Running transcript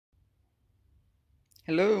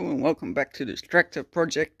Hello and welcome back to this tractor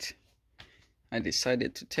project. I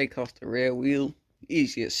decided to take off the rear wheel.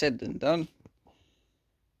 Easier said than done.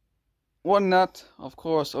 One nut, of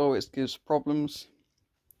course, always gives problems,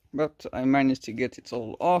 but I managed to get it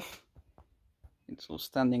all off. It's all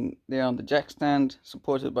standing there on the jack stand,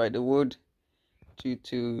 supported by the wood, due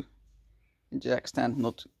to the jack stand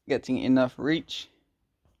not getting enough reach.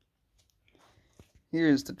 Here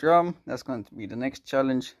is the drum. That's going to be the next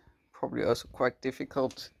challenge, probably also quite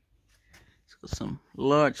difficult. It's got some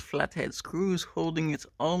large flathead screws holding it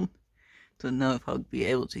on. Don't know if I'll be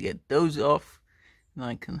able to get those off. And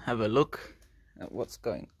I can have a look at what's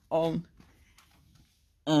going on.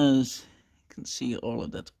 As you can see, all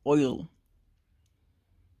of that oil.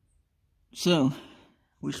 So,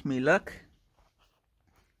 wish me luck.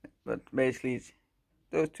 But basically, it's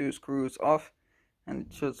those two screws off and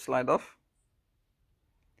it should slide off.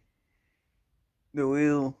 The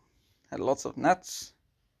wheel had lots of nuts.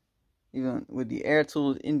 Even with the air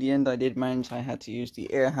tool, in the end I did manage. I had to use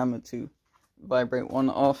the air hammer to vibrate one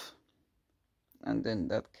off, and then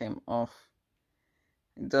that came off.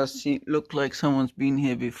 It does look like someone's been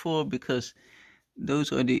here before, because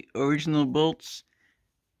those are the original bolts.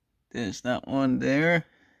 There's that one there,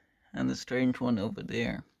 and the strange one over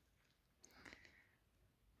there.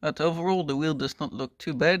 But overall the wheel does not look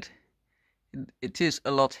too bad. It is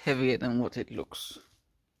a lot heavier than what it looks.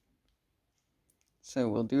 So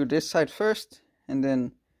we'll do this side first, and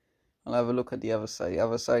then I'll have a look at the other side. The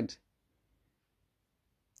other side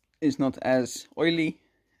is not as oily,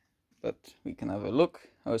 but we can have a look.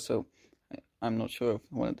 Also, I'm not sure if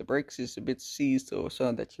one of the brakes is a bit seized, or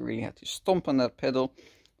so that you really have to stomp on that pedal,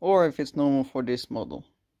 or if it's normal for this model.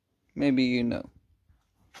 Maybe you know.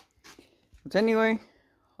 But anyway,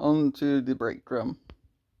 on to the brake drum.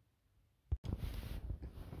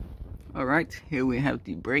 Alright, here we have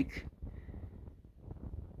the brake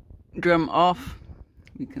drum off.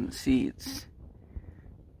 You can see it's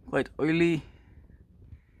quite oily,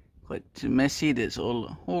 quite messy. There's a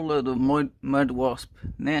whole lot of mud wasp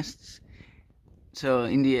nests. So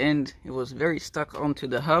in the end it was very stuck onto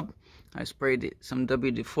the hub. I sprayed some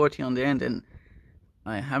WD-40 on the end and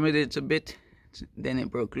I hammered it a bit. Then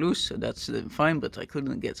it broke loose, so that's fine, but I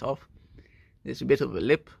couldn't get off. There's a bit of a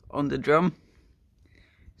lip on the drum,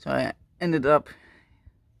 so I ended up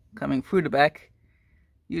coming through the back,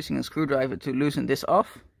 using a screwdriver to loosen this off.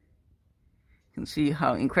 You can see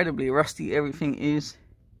how incredibly rusty everything is.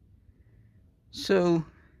 So,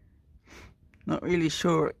 not really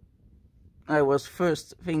sure. I was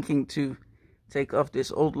first thinking to take off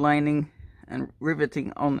this old lining and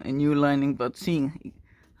riveting on a new lining, but seeing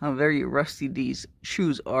how very rusty these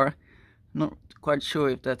shoes are, not quite sure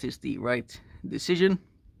if that is the right decision.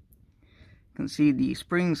 You can see the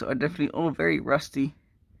springs are definitely all very rusty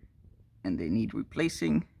and they need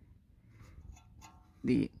replacing.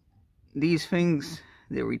 These things,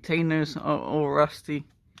 the retainers, are all rusty.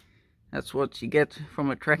 That's what you get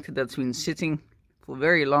from a tractor that's been sitting for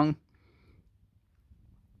very long.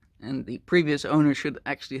 And the previous owner should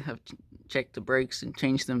actually have checked the brakes and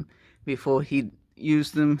changed them before he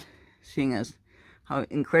used them, seeing as how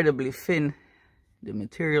incredibly thin the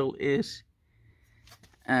material is.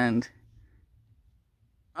 And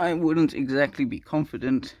I wouldn't exactly be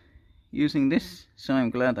confident using this, so I'm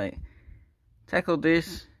glad I tackled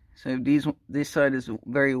this. So this side is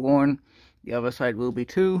very worn, the other side will be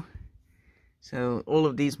too. So all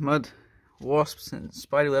of these mud wasps and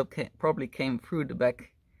spiderweb probably came through the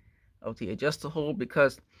back of the adjuster hole,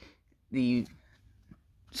 because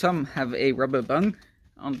some have a rubber bung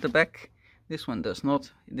on the back. This one does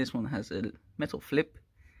not. This one has a metal flip,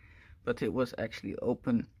 but it was actually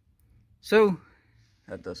open. So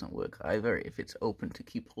that doesn't work either if it's open to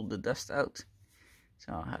keep all the dust out.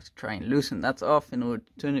 So I'll have to try and loosen that off in order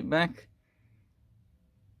to turn it back,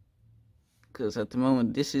 because at the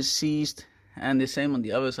moment this is seized, and the same on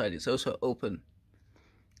the other side, it's also open.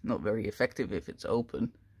 Not very effective if it's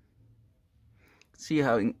open. See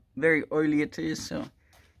how very oily it is, so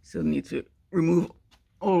still need to remove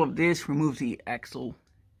all of this, remove the axle,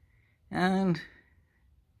 and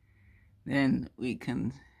then we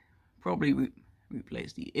can probably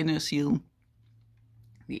replace the inner seal.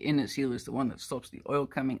 The inner seal is the one that stops the oil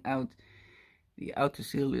coming out. The outer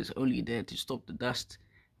seal is only there to stop the dust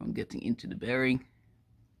from getting into the bearing,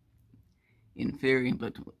 in theory,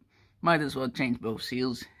 but might as well change both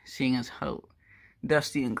seals, seeing as how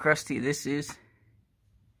dusty and crusty this is.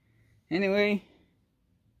 Anyway,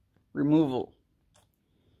 removal.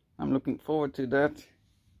 I'm looking forward to that.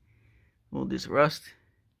 All this rust.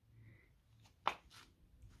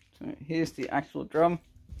 So here's the actual drum.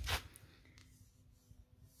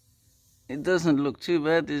 it doesn't look too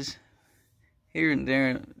bad. There's here and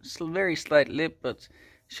there still very slight lip, but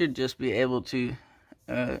should just be able to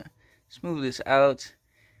smooth this out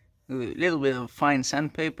with a little bit of fine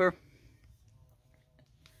sandpaper,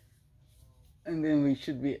 and then we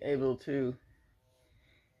should be able to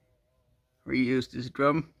reuse this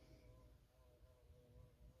drum.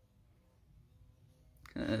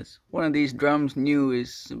 Because one of these drums new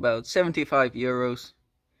is about 75 euros,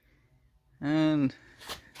 and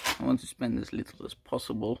I want to spend as little as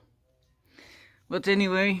possible. But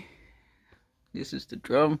anyway, this is the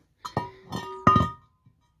drum.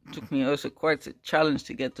 It took me also quite a challenge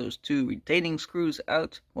to get those two retaining screws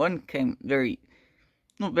out. One came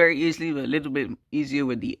not very easily, but a little bit easier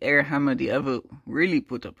with the air hammer. The other really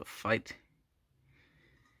put up a fight.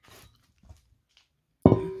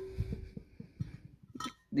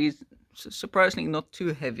 These surprisingly not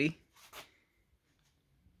too heavy.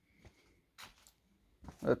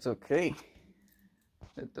 That's okay.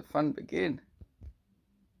 Let the fun begin.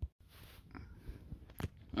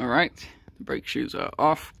 Alright, the brake shoes are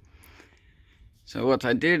off. So what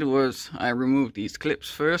I did was I removed these clips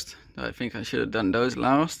first. I think I should have done those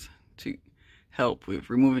last to help with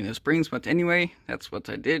removing the springs, but anyway, that's what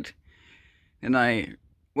I did. Then I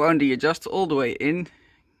wound the adjuster all the way in,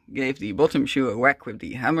 gave the bottom shoe a whack with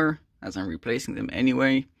the hammer, as I'm replacing them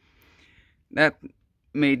anyway. That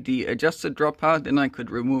made the adjuster drop out. Then I could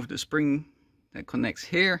remove the spring that connects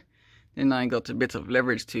here. Then I got a bit of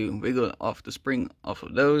leverage to wiggle off the spring off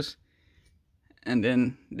of those. And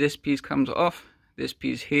then this piece comes off. This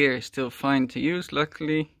piece here is still fine to use,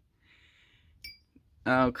 luckily.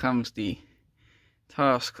 Now comes the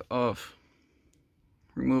task of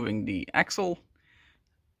removing the axle,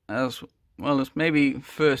 as well as maybe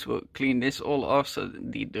first we'll clean this all off so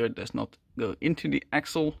that the dirt does not go into the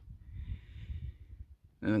axle.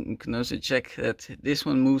 And you can also check that this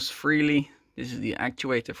one moves freely. This is the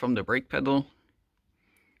actuator from the brake pedal,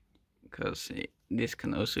 because this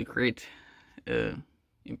can also create an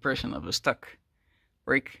impression of a stuck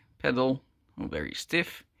brake pedal or very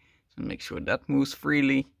stiff. So make sure that moves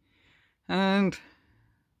freely, and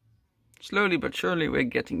slowly but surely we're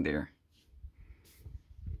getting there.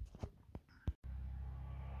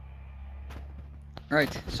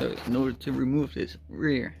 Right, so in order to remove this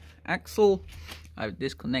rear axle, I've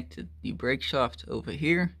disconnected the brake shaft over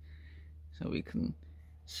here, so we can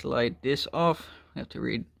slide this off. We have to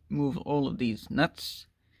remove all of these nuts,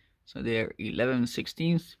 so they're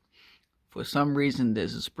 11/16. For some reason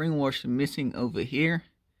there's a spring washer missing over here.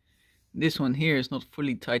 This one here is not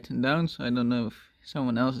fully tightened down, so I don't know if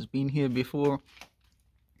someone else has been here before,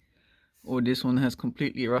 or this one has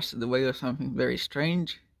completely rusted away or something very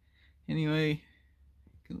strange. Anyway,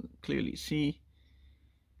 you can clearly see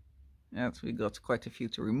that we got quite a few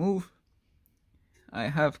to remove. I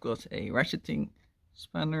have got a ratcheting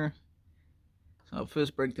spanner, so I'll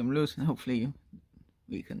first break them loose and hopefully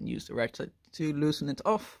we can use the ratchet to loosen it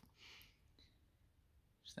off.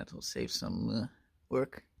 So that will save some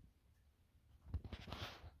work.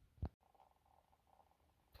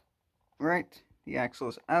 Right, the axle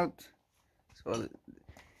is out. So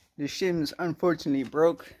the shims unfortunately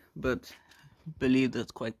broke, but I believe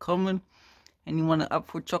that's quite common. Anyone up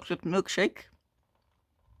for chocolate milkshake?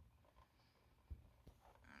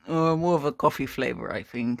 Or more of a coffee flavor, I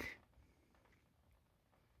think.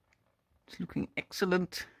 It's looking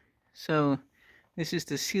excellent. So this is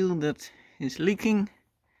the seal that is leaking.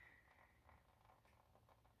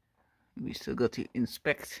 We still got to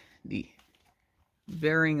inspect the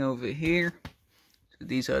bearing over here. So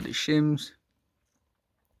these are the shims.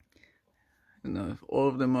 I don't know if all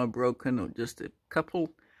of them are broken or just a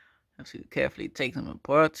couple. I have to carefully take them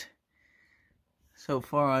apart. So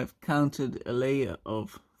far I've counted a layer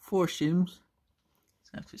of 4 shims.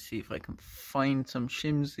 So I have to see if I can find some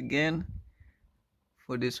shims again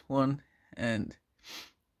for this one and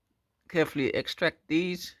carefully extract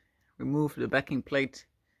these, remove the backing plate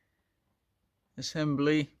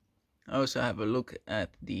assembly. I also have a look at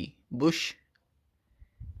the bush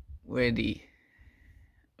where the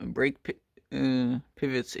brake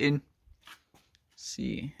pivots in.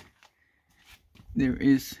 See, there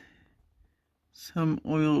is some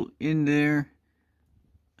oil in there.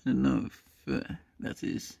 I don't know if that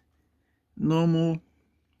is normal.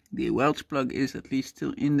 The Welch plug is at least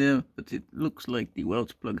still in there, but it looks like the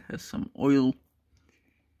Welch plug has some oil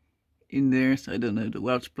in there, so I don't know if the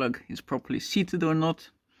Welch plug is properly seated or not.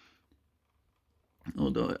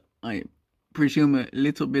 Although I presume a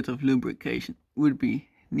little bit of lubrication would be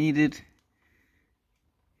needed.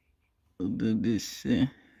 Although this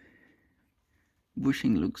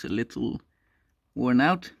bushing looks a little worn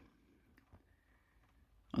out.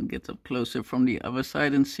 I'll get up closer from the other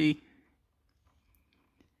side and see.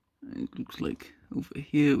 It looks like over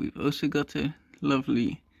here we've also got a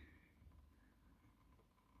lovely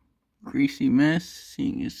greasy mess,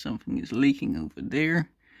 seeing as something is leaking over there,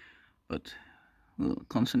 but we'll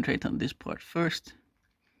concentrate on this part first.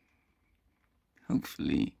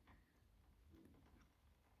 Hopefully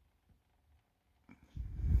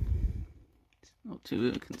it's not too,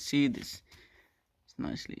 you can see this, it's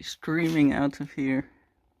nicely streaming out of here.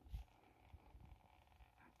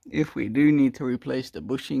 If we do need to replace the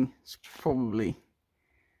bushing, it's probably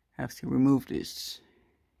have to remove this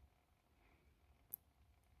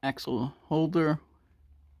axle holder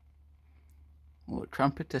or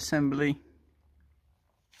trumpet assembly.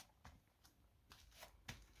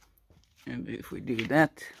 And if we do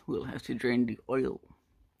that, we'll have to drain the oil.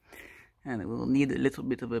 And it will need a little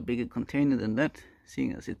bit of a bigger container than that,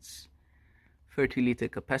 seeing as it's 30-liter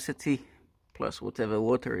capacity plus whatever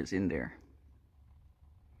water is in there.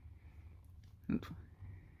 And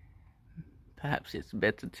perhaps it's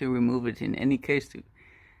better to remove it in any case to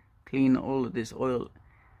clean all of this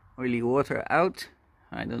oily water out.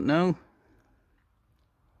 I don't know.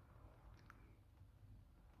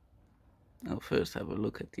 I'll first have a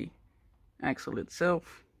look at the axle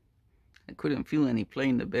itself. I couldn't feel any play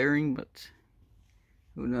in the bearing, but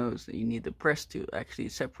who knows, you need the press to actually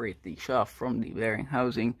separate the shaft from the bearing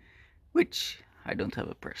housing, which I don't have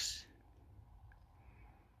a press.